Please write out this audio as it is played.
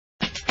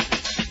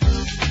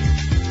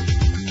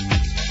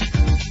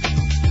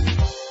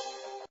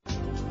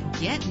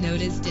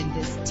noticed in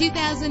this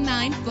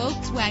 2009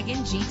 Volkswagen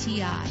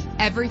GTI.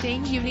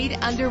 Everything you need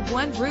under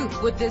one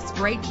roof with this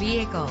great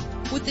vehicle.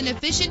 With an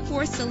efficient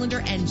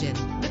 4-cylinder engine,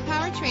 the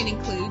powertrain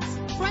includes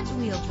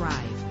front-wheel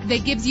drive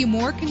that gives you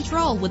more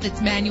control with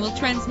its manual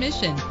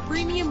transmission.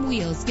 Premium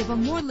wheels give a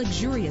more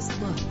luxurious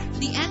look.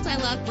 The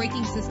anti-lock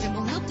braking system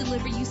will help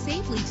deliver you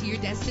safely to your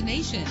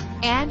destination.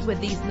 And with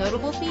these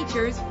notable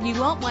features, you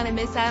won't want to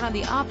miss out on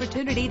the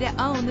opportunity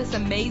to own this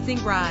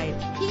amazing ride.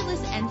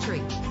 Keyless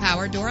entry,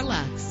 power door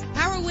locks,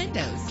 power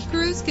windows,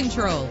 cruise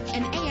control,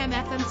 an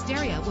AM/FM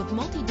stereo with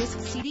multi-disc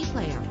CD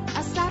player,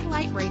 a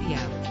satellite radio,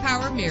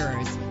 power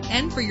mirrors.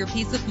 And for your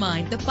peace of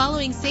mind, the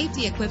following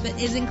safety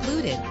equipment is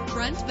included: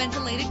 front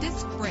ventilated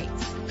disc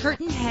brakes,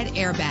 curtain head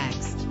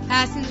airbags,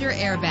 passenger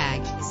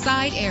airbag,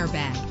 side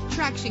airbag,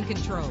 traction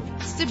control,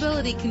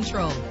 stability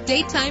control,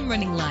 daytime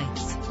running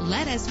lights.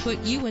 Let us put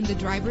you in the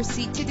driver's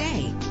seat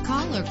today.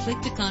 Call or click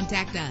to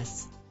contact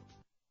us.